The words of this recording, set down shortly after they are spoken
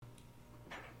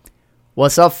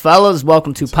What's up, fellas?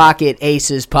 Welcome to Pocket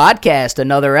Aces Podcast,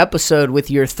 another episode with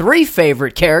your three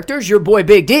favorite characters, your boy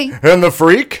Big D. And the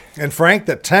Freak. And Frank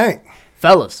the Tank.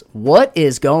 Fellas, what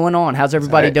is going on? How's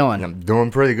everybody doing? I'm doing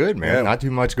pretty good, man. Yeah. Not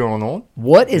too much going on.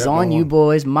 What is on you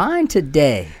boys' mind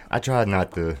today? I tried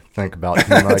not to think about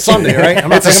too much. It's Sunday, right? I'm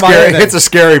not it's a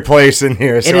scary place in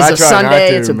here. So it is a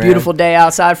Sunday. It's a beautiful day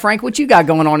outside. Frank, what you got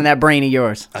going on in that brain of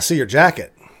yours? I see your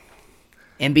jacket.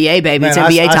 NBA, baby. Man, it's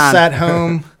NBA time. I sat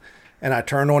home and I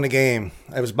turned on the game.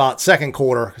 It was about second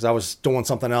quarter because I was doing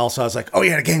something else. I was like, oh,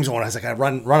 yeah, the game's on. I was like, I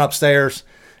run upstairs.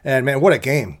 And, man, what a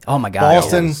game. Oh, my God.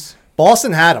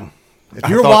 Boston had them. If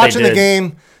you were watching the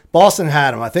game, Boston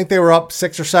had them. I think they were up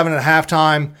 6 or 7 at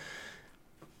halftime.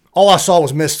 All I saw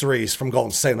was missed threes from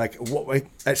Golden State. Like,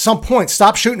 at some point,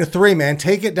 stop shooting a three, man.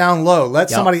 Take it down low. Let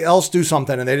somebody else do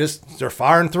something. And they're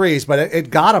firing threes, but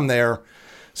it got them there.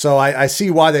 So I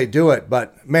see why they do it.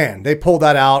 But, man, they pulled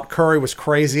that out. Curry was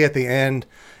crazy at the end.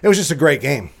 It was just a great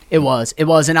game. It was.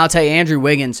 And I'll tell you, Andrew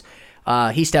Wiggins,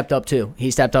 he stepped up too. He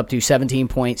stepped up to 17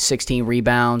 points, 16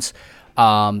 rebounds.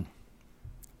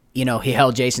 He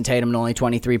held Jason Tatum to only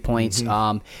 23 points.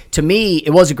 Mm-hmm. To me,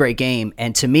 it was a great game.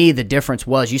 And to me, the difference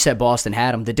was, you said Boston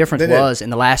had them. The difference was in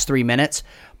the last 3 minutes,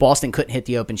 Boston couldn't hit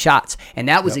the open shots. And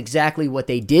that was exactly what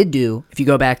they did do. If you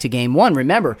go back to game one,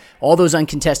 remember, all those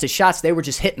uncontested shots, they were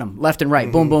just hitting them left and right.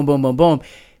 Mm-hmm. Boom, boom, boom, boom, boom.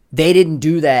 They didn't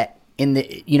do that in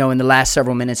the last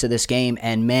several minutes of this game.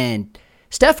 And, man,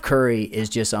 Steph Curry is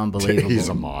just unbelievable. He's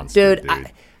a monster,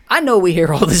 dude. I know we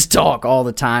hear all this talk all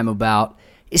the time about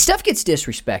Steph gets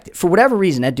disrespected. For whatever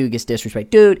reason, that dude gets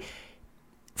disrespected. Dude,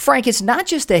 Frank, it's not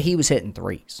just that he was hitting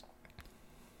threes.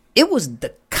 It was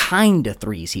the kind of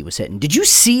threes he was hitting. Did you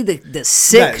see the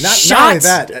six shots? Not only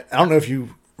that, I don't know if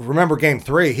you remember game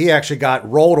 3. He actually got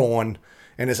rolled on,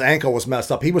 and his ankle was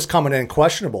messed up. He was coming in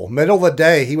questionable. Middle of the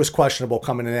day, he was questionable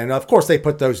coming in. And, of course, they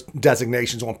put those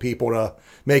designations on people to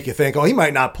make you think, oh, he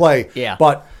might not play. Yeah.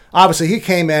 But obviously, he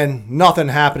came in, nothing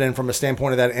happening from a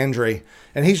standpoint of that injury.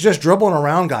 And he's just dribbling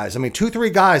around guys. I mean,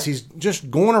 2-3 guys, he's just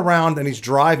going around and he's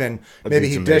driving. Maybe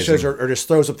he dishes or just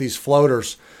throws up these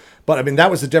floaters. But, I mean,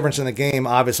 that was the difference in the game,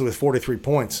 obviously, with 43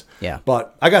 points. Yeah.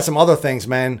 But I got some other things,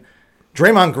 man.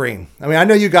 Draymond Green. I mean, I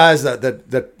know you guys,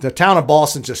 the town of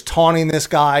Boston's just taunting this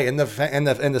guy in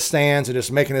the stands and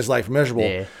just making his life miserable.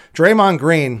 Yeah. Draymond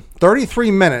Green,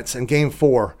 33 minutes in game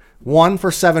 4, 1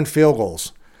 for 7 field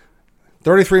goals.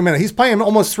 33 minutes. He's playing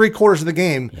almost 3/4 of the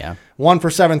game. Yeah. 1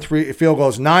 for 7 field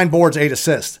goals, 9 boards, 8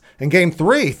 assists. In game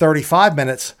 3, 35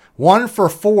 minutes, 1 for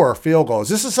 4 field goals.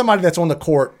 This is somebody that's on the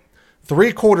court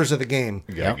 3/4 of the game.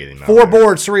 You gotta get him out 4 there.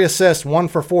 Boards, 3 assists, 1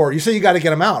 for 4. You say you got to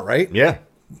get him out, right? Yeah.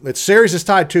 The series is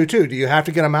tied 2-2. Do you have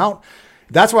to get him out?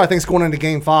 That's what I think is going into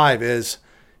game 5 is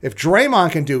if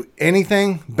Draymond can do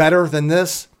anything better than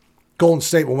this, Golden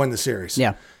State will win the series.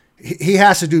 Yeah. He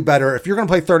has to do better. If you're going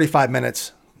to play 35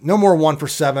 minutes, no more 1 for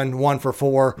 7, 1 for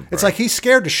 4. Right. It's like he's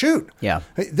scared to shoot. Yeah.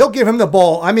 They'll give him the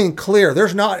ball. I mean, clear.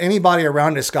 There's not anybody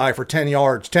around this guy for 10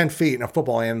 yards, 10 feet in a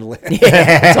football end.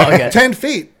 Yeah, it's all good. 10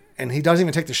 feet, and he doesn't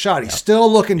even take the shot. He's still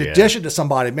looking to dish it to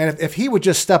somebody. Man, if he would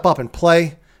just step up and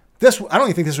play, I don't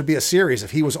even think this would be a series if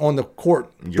he was on the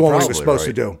court doing what he was supposed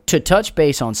to do. To touch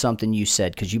base on something you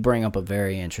said, because you bring up a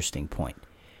very interesting point.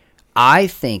 I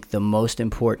think the most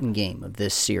important game of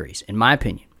this series, in my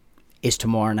opinion, is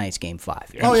tomorrow night's game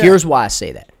 5. And here's why I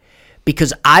say that.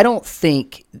 Because I don't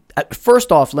think –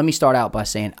 first off, let me start out by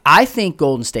saying I think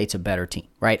Golden State's a better team,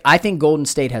 right? I think Golden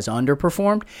State has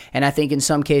underperformed, and I think in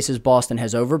some cases Boston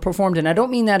has overperformed, and I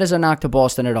don't mean that as a knock to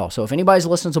Boston at all. So if anybody's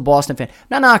listening to a Boston fan, I'm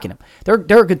not knocking them.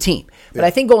 They're a good team. But I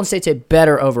think Golden State's a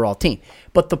better overall team.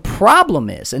 But the problem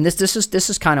is, and this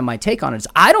is kind of my take on it, is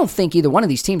I don't think either one of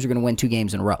these teams are going to win 2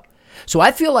 games in a row. So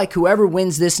I feel like whoever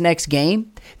wins this next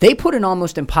game, they put an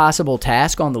almost impossible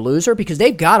task on the loser because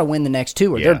they've got to win the next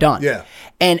 2 or they're done. Yeah.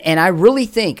 And I really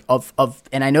think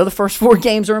and I know the first 4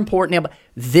 games are important, but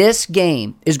this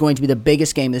game is going to be the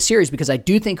biggest game of the series because I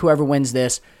do think whoever wins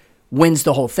this wins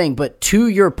the whole thing. But to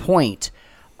your point,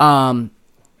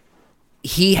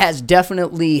 he has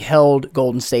definitely held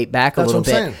Golden State back a little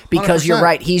bit because you're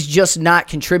right. He's just not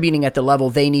contributing at the level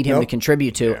they need him to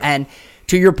contribute to. Yeah. And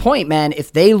to your point, man,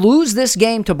 if they lose this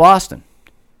game to Boston,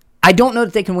 I don't know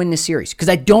that they can win this series because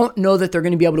I don't know that they're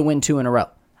going to be able to win 2 in a row.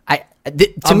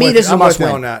 To me, this is a must win.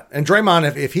 On that. And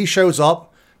Draymond, if he shows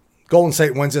up, Golden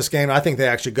State wins this game. I think they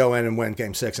actually go in and win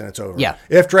game 6 and it's over. Yeah.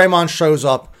 If Draymond shows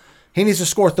up, he needs to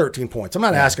score 13 points. I'm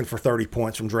not asking for 30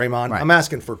 points from Draymond. Right. I'm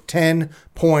asking for 10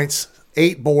 points,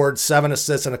 8 boards, 7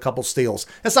 assists, and a couple steals.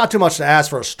 That's not too much to ask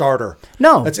for a starter.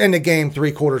 No. That's in the game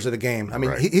 3/4 of the game. I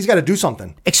mean, he's got to do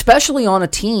something. Especially on a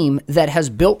team that has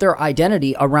built their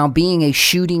identity around being a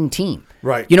shooting team.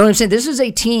 Right. You know what I'm saying? This is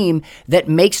a team that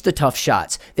makes the tough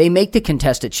shots. They make the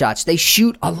contested shots. They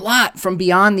shoot a lot from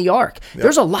beyond the arc. Yep.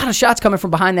 There's a lot of shots coming from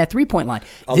behind that three-point line.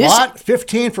 A lot?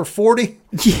 15 for 40?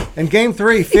 In game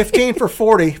 3, 15 for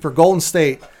 40 for Golden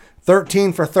State.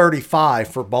 13 for 35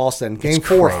 for Boston. Game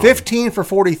 4, 15 for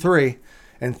 43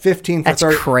 and 15 for That's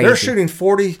 30. crazy. They're shooting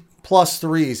 40-plus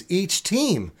threes each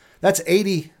team. That's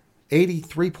 80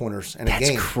 3-pointers in a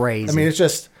game. That's crazy. I mean, it's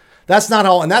just, that's not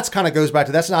all, and that's kind of goes back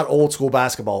to, that's not old school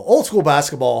basketball. Old school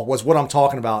basketball was what I'm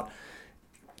talking about.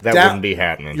 That wouldn't be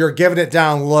happening. You're giving it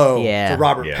down low Yeah. to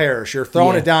Robert Parrish. You're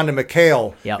throwing it down to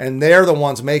McHale, and they're the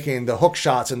ones making the hook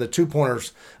shots and the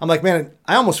 2-pointers. I'm like, man,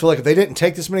 I almost feel like if they didn't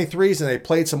take this many threes and they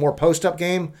played some more post-up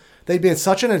game, they'd be at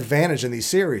such an advantage in these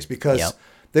series because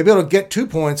they'd be able to get 2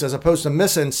 points as opposed to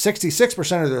missing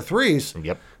 66% of their threes.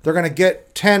 Yep. They're going to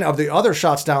get 10 of the other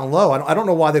shots down low. I don't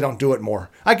know why they don't do it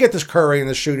more. I get this Curry and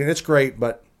this shooting. It's great,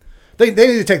 but they need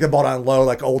to take the ball down low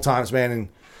like old times, man,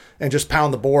 and just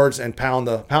pound the boards and pound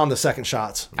the second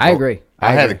shots. I agree.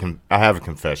 I have a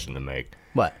confession to make.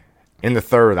 What? In the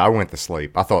third, I went to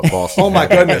sleep. I thought Boston. Oh my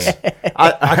goodness!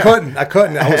 I couldn't.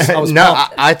 I was no.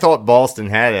 pumped. I thought Boston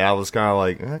had it. I was kind of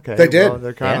like, okay, They did. well,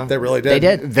 they're kind of. They really did. They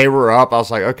did. They were up. I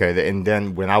was like, okay. And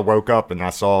then when I woke up and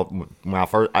I saw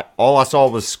all I saw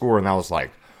was score, and I was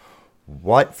like,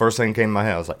 what? First thing came in my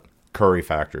head, I was like, Curry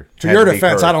factor. To your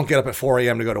defense, I don't get up at 4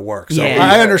 a.m. to go to work, so Yeah.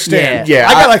 I understand. Yeah.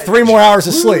 I got like 3 more hours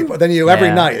of sleep than you every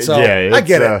Yeah. night, so Yeah, I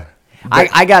get it.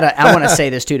 I want to say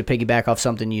this too to piggyback off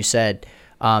something you said.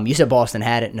 You said Boston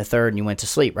had it in the third and you went to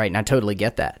sleep, right? And I totally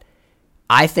get that.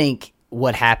 I think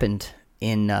what happened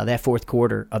in that fourth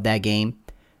quarter of that game,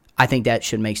 I think that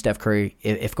should make Steph Curry,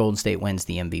 if Golden State wins,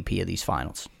 the MVP of these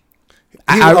finals.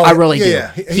 I really do.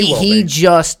 Yeah, He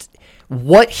just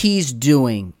what he's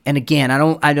doing, and again, I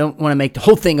don't want to make the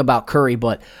whole thing about Curry,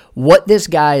 but what this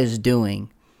guy is doing,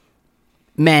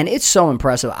 man, it's so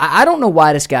impressive. I don't know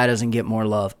why this guy doesn't get more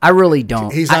love. I really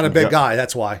don't. He's not a big guy.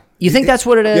 That's why. You think that's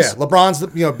what it is? Yeah,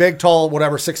 LeBron's big, tall,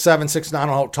 whatever, 6'7", 6'9", I don't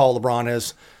know how tall LeBron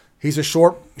is. He's a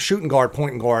short shooting guard,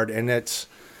 pointing guard, and it's,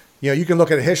 you can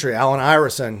look at history. Allen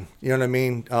Iverson, you know what I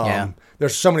mean?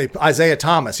 There's so many. Isaiah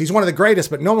Thomas, he's one of the greatest,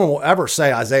 but no one will ever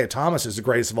say Isaiah Thomas is the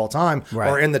greatest of all time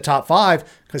or in the top 5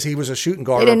 because he was a shooting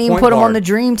guard. They didn't even put him on the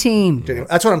dream team.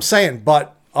 That's what I'm saying.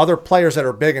 But other players that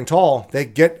are big and tall, they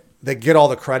get all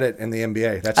the credit in the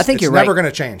NBA. I think you're never right.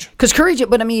 going to change. Because Curry,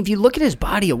 but I mean, if you look at his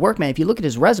body of work, man, if you look at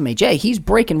his resume, Jay, he's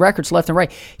breaking records left and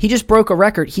right. He just broke a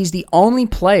record. He's the only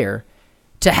player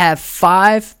to have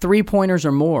 5 3-pointers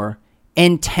or more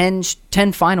in 10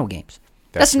 final games.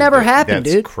 That's never happened,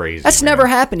 dude. That's crazy. That's never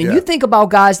happened. And you think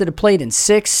about guys that have played in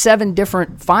 6, 7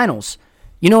 different finals.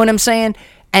 You know what I'm saying?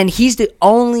 And he's the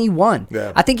only one.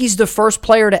 Yeah. I think he's the first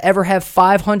player to ever have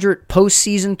 500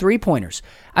 postseason 3-pointers.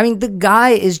 I mean, the guy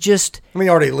is just... I mean, he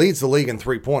already leads the league in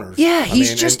 3-pointers. Yeah,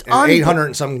 he's just in 800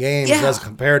 and some games as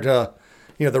compared to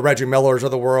the Reggie Millers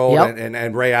of the world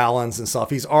and Ray Allens and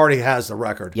stuff. He's already has the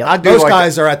record. Yep. Those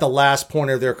guys are at the last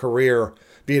point of their career,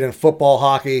 be it in football,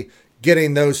 hockey,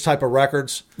 getting those type of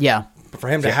records. Yeah. For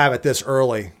him to have it this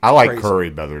early. I like crazy. Curry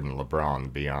better than LeBron, to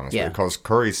be honest. Yeah. Because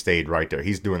Curry stayed right there.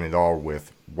 He's doing it all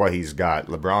with what he's got.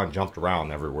 LeBron jumped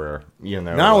around everywhere.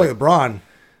 Not only LeBron,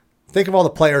 think of all the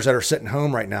players that are sitting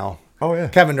home right now. Oh, yeah.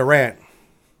 Kevin Durant,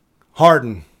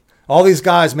 Harden, all these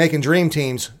guys making dream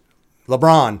teams.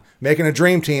 LeBron making a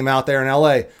dream team out there in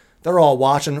L.A. They're all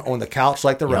watching on the couch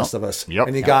like the rest of us. Yep.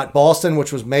 And you got Boston,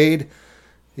 which was made.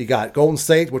 You got Golden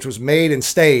State, which was made and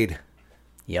stayed.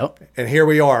 Yep. And here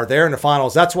we are. They're in the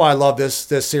finals. That's why I love this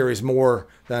series more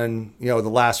than the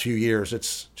last few years.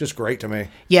 It's just great to me.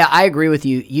 Yeah, I agree with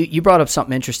you. You brought up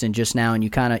something interesting just now, and you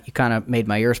kind of made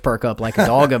my ears perk up like a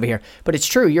dog over here. But it's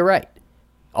true. You're right.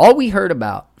 All we heard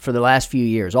about for the last few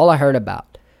years, all I heard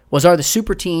about was, are the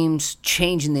super teams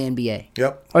changing the NBA?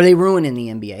 Yep. Are they ruining the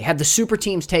NBA? Have the super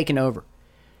teams taken over?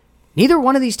 Neither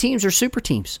one of these teams are super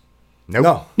teams. Nope.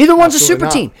 No. Neither one's a absolutely super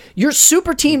not. team. Your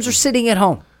super teams are sitting at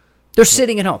home. They're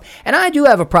sitting at home. And I do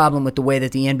have a problem with the way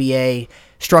that the NBA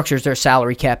structures their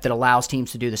salary cap that allows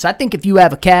teams to do this. I think if you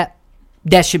have a cap,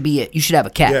 that should be it. You should have a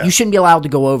cap. Yeah. You shouldn't be allowed to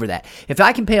go over that. If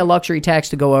I can pay a luxury tax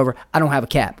to go over, I don't have a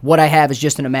cap. What I have is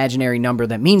just an imaginary number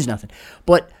that means nothing.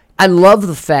 But I love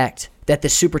the fact that the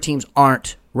super teams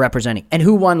aren't representing. And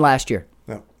who won last year?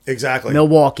 No, exactly.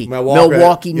 Milwaukee.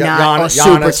 Yeah, Not a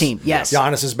super team. Yes.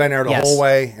 Giannis has been there the whole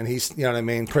way, and he's, you know what I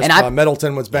mean? Chris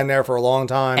Middleton has been there for a long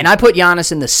time. And I put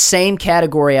Giannis in the same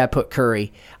category I put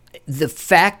Curry. the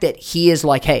fact that he is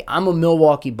like, hey, I'm a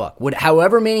Milwaukee Buck.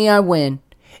 However many I win,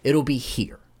 it'll be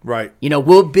here. Right.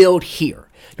 We'll build here.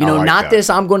 Not that. This,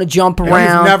 I'm going to jump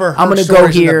around. You've never heard I'm going to go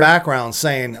here. In the background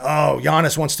saying, oh,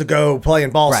 Giannis wants to go play in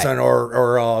Boston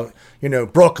or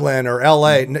Brooklyn or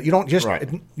L.A. You don't just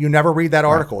you never read that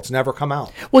article. It's never come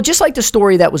out. Well, just like the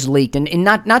story that was leaked, and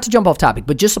not to jump off topic,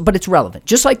 but it's relevant.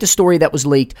 Just like the story that was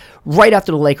leaked right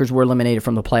after the Lakers were eliminated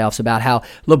from the playoffs about how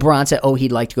LeBron said, oh,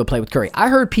 he'd like to go play with Curry. I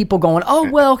heard people going,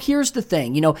 oh, well, here's the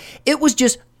thing. It was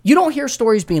just. You don't hear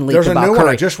stories being leaked about Curry. There's a new one.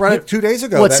 I just read it 2 days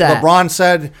ago. What's that? LeBron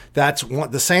said that's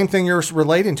the same thing you're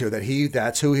relating to,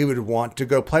 that's who he would want to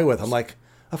go play with. I'm like,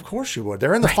 of course you would.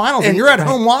 They're in the finals, and you're at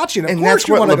home watching. Of course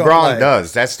you want to go play. And that's what LeBron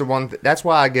does. That's the one. That's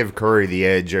why I give Curry the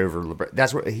edge over LeBron.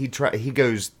 That's what he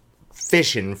goes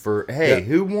fishing for. Hey,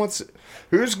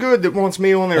 who's good that wants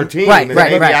me on their team? Maybe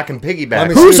I can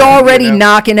piggyback. Who's already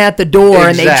knocking at the door,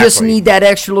 and they just need that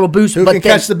extra little boost. Who can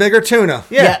catch the bigger tuna?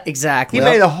 Yeah, exactly. He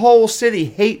made a whole city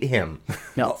hate him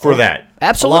for that.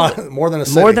 Absolutely. More than a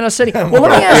city. More than a city. Well,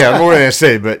 let me ask, more than a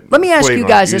city. But let me ask you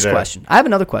guys this question. I have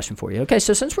another question for you. Okay,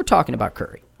 so since we're talking about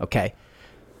Curry, okay,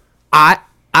 I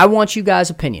want you guys'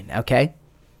 opinion, okay?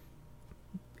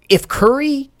 If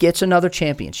Curry gets another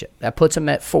championship, that puts him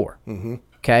at 4,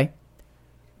 okay?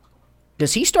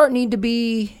 Does he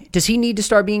need to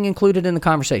start being included in the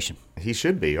conversation? He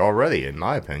should be already, in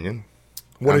my opinion.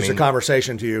 What is the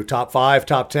conversation to you? Top 5,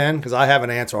 top 10? Because I have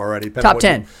an answer already. Top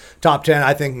 10. Top 10,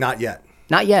 I think not yet.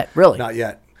 Not yet, really? Not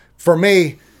yet. For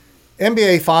me,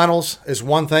 NBA Finals is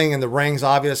one thing, and the rings,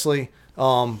 obviously.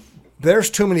 There's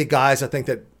too many guys I think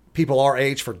that people our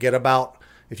age forget about.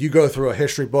 If you go through a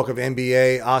history book of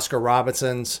NBA, Oscar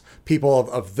Robinsons, people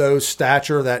of those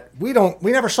stature that we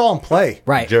never saw them play.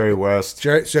 Right. Jerry West.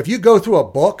 So if you go through a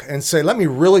book and say, let me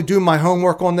really do my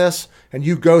homework on this, and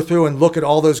you go through and look at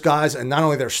all those guys and not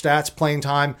only their stats, playing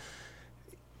time,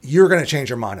 you're going to change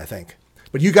your mind, I think.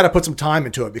 But you got to put some time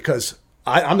into it because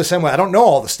I'm the same way. I don't know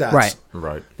all the stats.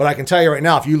 Right. But I can tell you right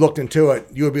now, if you looked into it,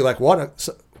 you would be like, what?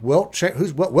 Wilt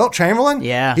Chamberlain?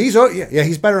 Yeah. He's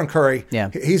better than Curry. Yeah.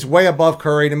 He's way above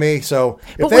Curry to me. So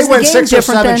if but they win 6 or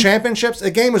 7 then? championships, the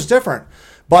game was different.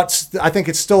 But I think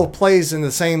it still plays in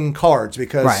the same cards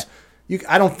because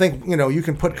I don't think you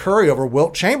can put Curry over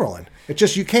Wilt Chamberlain. It's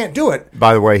just you can't do it.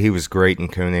 By the way, he was great in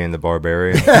Conan the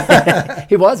Barbarian.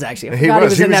 He was actually. He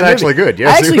was actually good.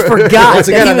 Yes, I actually forgot. Once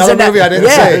again, another movie I didn't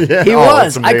say. Yeah, he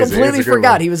was. I completely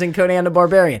forgot he was in Conan the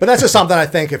Barbarian. But that's just something I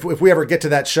think if we ever get to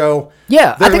that show,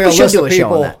 I think we should do a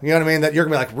show on that. You know what I mean? That you're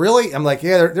gonna be like, really? I'm like,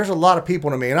 yeah. There's a lot of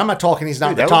people to me, and I'm not talking. He's not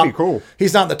in the top. Would be cool.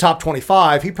 He's not in the top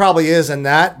 25. He probably is in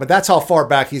that, but that's how far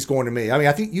back he's going to me. I mean,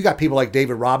 I think you got people like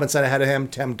David Robinson ahead of him,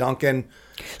 Tim Duncan.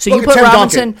 So you put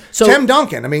Robinson. Tim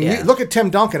Duncan. I mean, look at Tim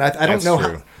Duncan. I don't know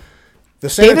how. The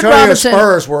San David Antonio Robinson,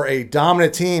 Spurs were a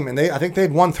dominant team, and I think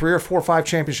they'd won 3 or 4 or 5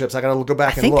 championships. I got to go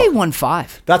back and look. I think they won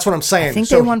 5. That's what I'm saying. I think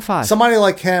they won 5. Somebody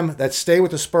like him that stay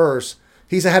with the Spurs,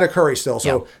 he's ahead of Curry still.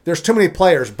 So there's too many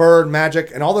players, Bird,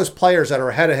 Magic, and all those players that are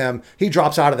ahead of him. He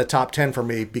drops out of the top 10 for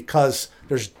me because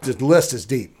the list is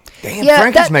deep. Damn,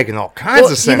 Frankie's making all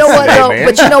kinds of sense. You know what, today, man.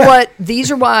 But you know what?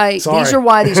 These are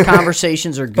why these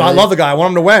conversations are good. I love the guy. I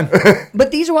want him to win.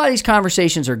 But these are why these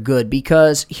conversations are good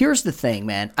because here's the thing,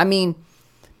 man. I mean,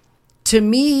 to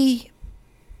me,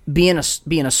 being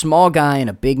a small guy in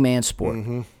a big man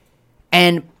sport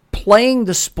and playing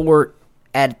the sport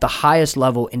at the highest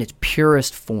level in its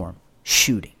purest form,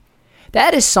 shooting,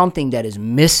 that is something that is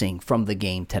missing from the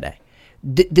game today.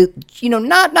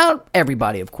 Not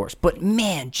everybody, of course, but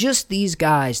man, just these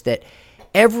guys that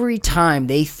every time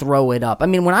they throw it up. I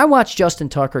mean, when I watch Justin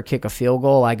Tucker kick a field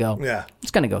goal, I go, it's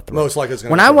going to go through. Most likely it's going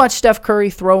to When I watch Steph Curry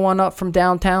throw one up from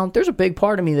downtown, there's a big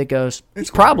part of me that goes,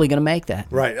 it's probably going to make that.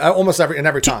 Right. Almost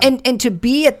every time. And to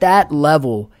be at that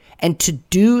level and to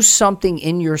do something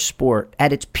in your sport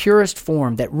at its purest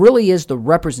form that really is the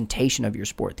representation of your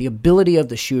sport, the ability of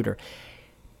the shooter.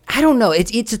 I don't know.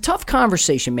 It's a tough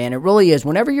conversation, man. It really is.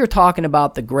 Whenever you're talking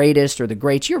about the greatest or the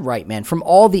greats, you're right, man. From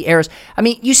all the eras. I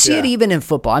mean, you see it even in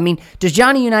football. I mean, does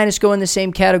Johnny Unitas go in the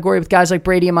same category with guys like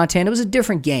Brady and Montana? It was a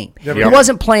different game. He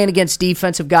wasn't playing against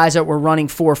defensive guys that were running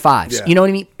 4.5s. Yeah. You know what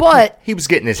I mean? But he was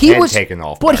getting his head taken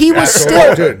off. But he was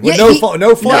still. Dude, with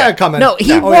no flag coming. No,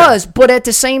 he was. But at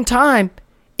the same time,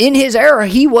 in his era,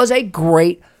 he was a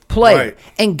great player. Right.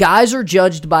 And guys are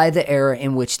judged by the era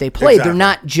in which they played. Exactly. They're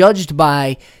not judged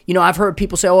by, I've heard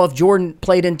people say, if Jordan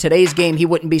played in today's game, he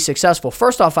wouldn't be successful.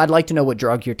 First off, I'd like to know what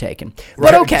drug you're taking.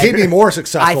 But okay. He'd be more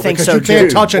successful I think because so, you can't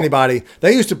touch anybody.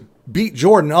 They used to beat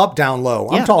Jordan up down low.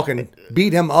 I'm talking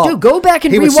beat him up. Dude, go back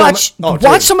and watch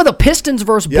some of the Pistons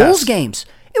versus Bulls games.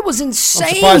 It was insane.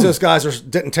 I'm surprised those guys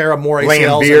didn't tear up more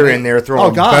ACLs. Beer in there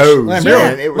throwing bows.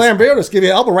 Lambeer just give you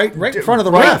an elbow right in front of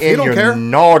the ref. You don't care.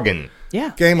 Noggin.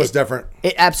 Yeah. Game was different.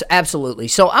 Absolutely.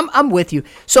 So I'm with you.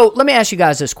 So let me ask you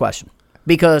guys this question,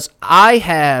 because I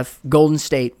have Golden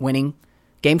State winning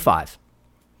Game 5.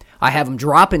 I have them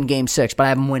dropping Game 6, but I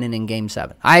have them winning in Game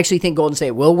 7. I actually think Golden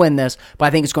State will win this, but I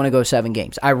think it's going to go 7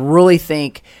 games. I really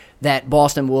think that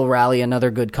Boston will rally another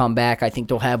good comeback. I think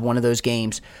they'll have one of those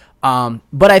games.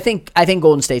 But I think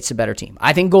Golden State's a better team.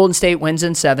 I think Golden State wins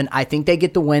in 7. I think they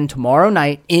get the win tomorrow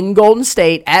night in Golden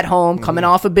State at home, coming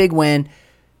off a big win.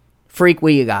 Freak,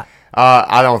 what you got?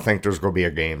 I don't think there's going to be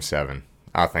a Game 7.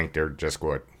 I think they're just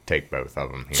going to take both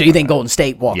of them. So you think Golden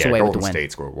State walks away with the win? Golden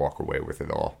State's going to walk away with it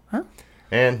all. Huh?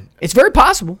 And it's very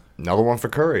possible. Another one for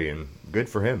Curry, and good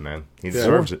for him, man. He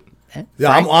deserves it. Yeah,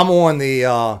 I'm on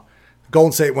the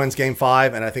Golden State wins Game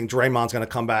 5, and I think Draymond's going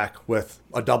to come back with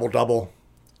a double-double,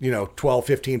 12,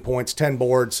 15 points, 10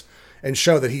 boards, and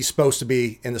show that he's supposed to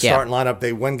be in the starting lineup.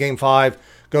 They win Game 5,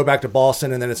 go back to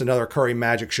Boston, and then it's another Curry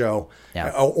magic show.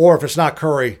 Yeah. Or if it's not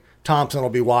Curry, Thompson will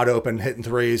be wide open, hitting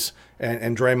threes,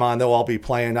 and Draymond, they'll all be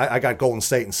playing. I got Golden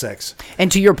State in 6. And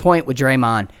to your point with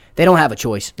Draymond, they don't have a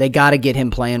choice. They got to get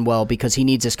him playing well because he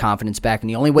needs his confidence back. And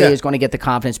the only way he's going to get the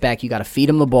confidence back, you got to feed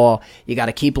him the ball. You got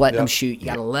to keep letting him shoot. You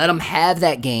got to let him have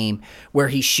that game where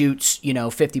he shoots,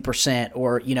 50%,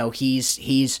 or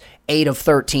he's 8 of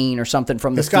 13 or something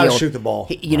from the field. He's got to shoot the ball.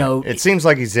 It seems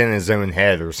like he's in his own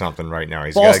head or something right now.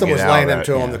 Boston was laying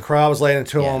into him. The crowd was laying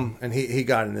into him, and he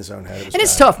got in his own head. And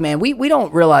it's tough, man. We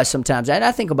don't realize sometimes, and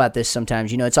I think about this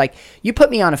sometimes. It's like you put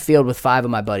me on a field with 5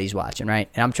 of my buddies watching, right?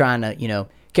 And I'm trying to,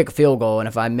 kick a field goal, and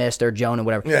if I miss, they're Joan or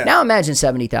whatever. Yeah. Now imagine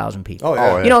 70,000 people. Oh,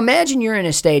 yeah. Imagine you're in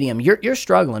a stadium. You're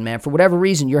struggling, man. For whatever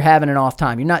reason, you're having an off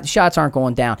time. The shots aren't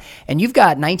going down, and you've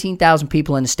got 19,000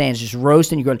 people in the stands just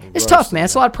roasting. You're going, it's tough, man.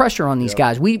 It's a lot of pressure on these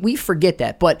guys. We forget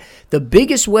that, but the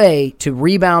biggest way to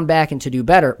rebound back and to do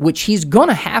better, which he's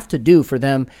gonna have to do for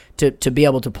them to be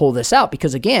able to pull this out,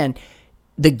 because again,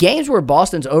 the games where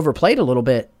Boston's overplayed a little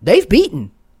bit, they've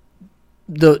beaten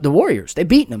the Warriors. They've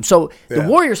beaten them. So the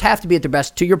Warriors have to be at their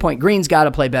best. To your point, Green's got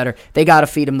to play better. They got to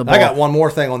feed him the ball. I got one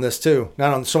more thing on this, too.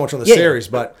 Not so much on the series,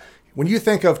 but when you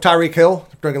think of Tyreek Hill,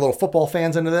 bring a little football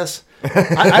fans into this,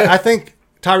 I think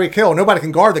Tyreek Hill, nobody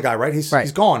can guard the guy, right? He's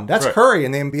gone. That's Curry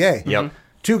in the NBA. Yep.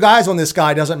 2 guys on this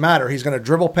guy doesn't matter. He's going to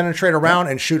dribble, penetrate around,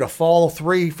 and shoot a fall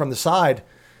 3 from the side.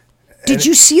 Did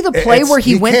you see the play where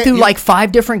he went through like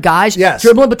 5 different guys,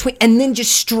 dribbling between, and then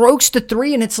just strokes the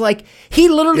 3, and it's like he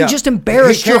literally just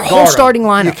embarrassed your whole starting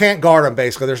lineup. You can't guard him,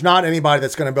 basically. There's not anybody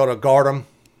that's going to be able to guard him.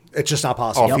 It's just not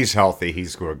possible. If he's healthy,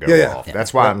 he's going to go off.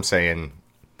 That's why I'm saying.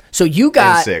 So you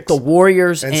got the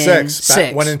Warriors in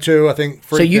 6. 1 and 2, I think.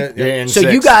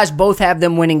 You guys both have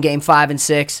them winning Game 5 and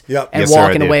 6 and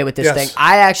walking away with this thing.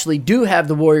 I actually do have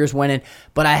the Warriors winning,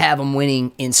 but I have them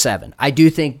winning in 7. I do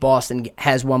think Boston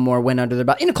has one more win under their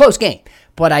belt in a close game,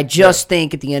 but I just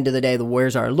think at the end of the day the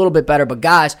Warriors are a little bit better. But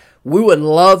guys, we would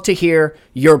love to hear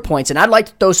your points, and I'd like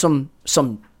to throw some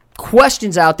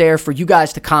questions out there for you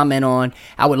guys to comment on.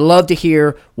 I would love to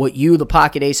hear what you, the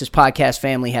Pocket Aces podcast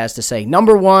family, has to say.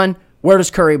 Number 1, where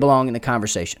does Curry belong in the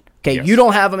conversation? Okay, you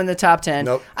don't have him in the top 10.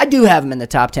 Nope. I do have him in the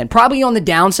top 10. Probably on the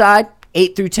downside,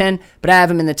 8 through 10, but I have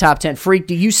him in the top 10. Freak,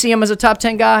 do you see him as a top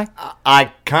 10 guy?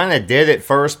 I kind of did at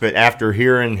first, but after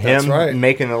hearing him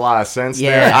making a lot of sense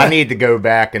there, I need to go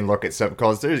back and look at something,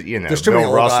 because there's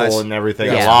Bill Russell and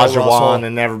everything, Olajuwon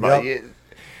and everybody. Yep.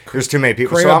 There's too many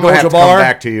people, so I'm going to have to come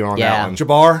back to you on that one.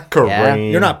 Jabbar?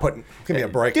 Kareem. You're not putting... Give me a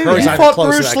break. Dude, he fought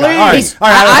Bruce Lee. All right.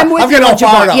 I'm with you on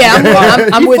Jabbar. Yeah,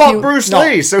 I'm with you. He fought Bruce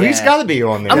Lee, so he's got to be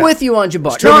on there. I'm with you on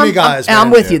Jabbar. Too many guys.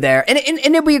 I'm with you there. And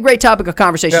it'll be a great topic of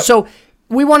conversation. Yep. So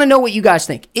we want to know what you guys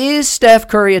think. Is Steph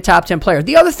Curry a top 10 player?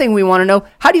 The other thing we want to know,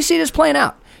 how do you see this playing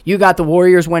out? You got the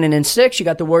Warriors winning in 6. You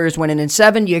got the Warriors winning in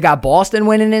 7. You got Boston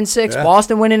winning in 6. Yeah.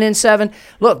 Boston winning in 7.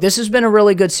 Look, this has been a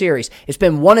really good series. It's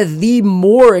been one of the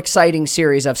more exciting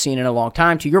series I've seen in a long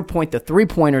time. To your point, the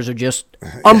 3-pointers are just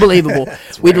unbelievable.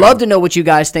 We'd love to know what you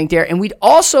guys think there. And we'd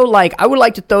also I would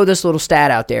like to throw this little stat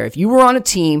out there. If you were on a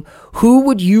team, who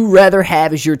would you rather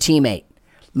have as your teammate?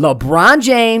 LeBron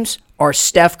James or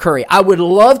Steph Curry? I would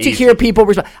love to hear people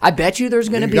respond. I bet you there's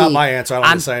going to be. You got my answer. I don't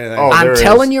have to say anything. I'm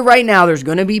telling you right now, there's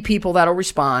going to be people that'll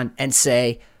respond and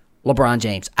say LeBron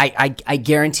James. I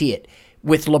guarantee it.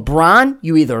 With LeBron,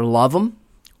 you either love him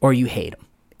or you hate him.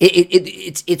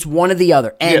 It's one or the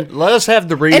other. And let us have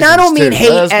the reasons. And I don't mean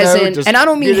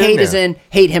hate as in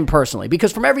hate him personally,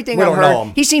 because from everything I've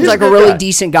heard, he seems like a really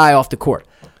decent guy off the court.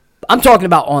 I'm talking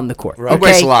about on the court. Right. Okay? He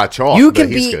wastes a lot of chalk, but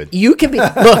he's good.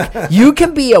 You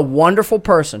can be a wonderful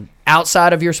person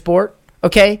outside of your sport,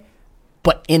 okay?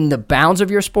 But in the bounds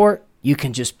of your sport, you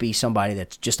can just be somebody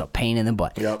that's just a pain in the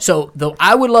butt. Yep. So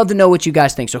I would love to know what you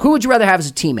guys think. So who would you rather have as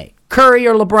a teammate, Curry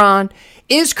or LeBron?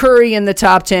 Is Curry in the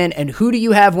top 10? And who do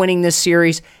you have winning this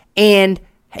series? And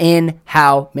in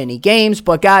how many games?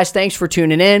 But guys, thanks for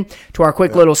tuning in to our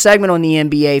quick little segment on the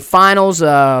NBA Finals,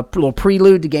 a little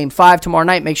prelude to Game 5 tomorrow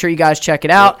night. Make sure you guys check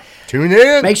it out. Tune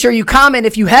in. Make sure you comment.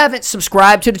 If you haven't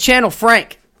subscribed to the channel,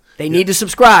 Frank, they need to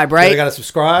subscribe, right? They got to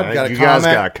subscribe. Right, you guys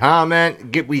got to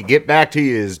comment. We get back to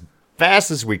you as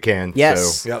fast as we can.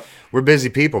 Yes. So we're busy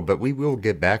people, but we will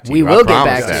get back to you. We will get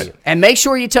back to you. And make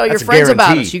sure you tell your friends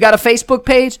about us. You got a Facebook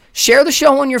page? Share the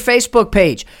show on your Facebook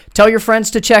page. Tell your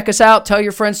friends to check us out. Tell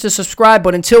your friends to subscribe.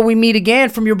 But until we meet again,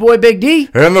 from your boy Big D.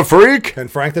 And the Freak. And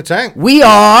Frank the Tank. We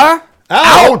are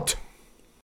out.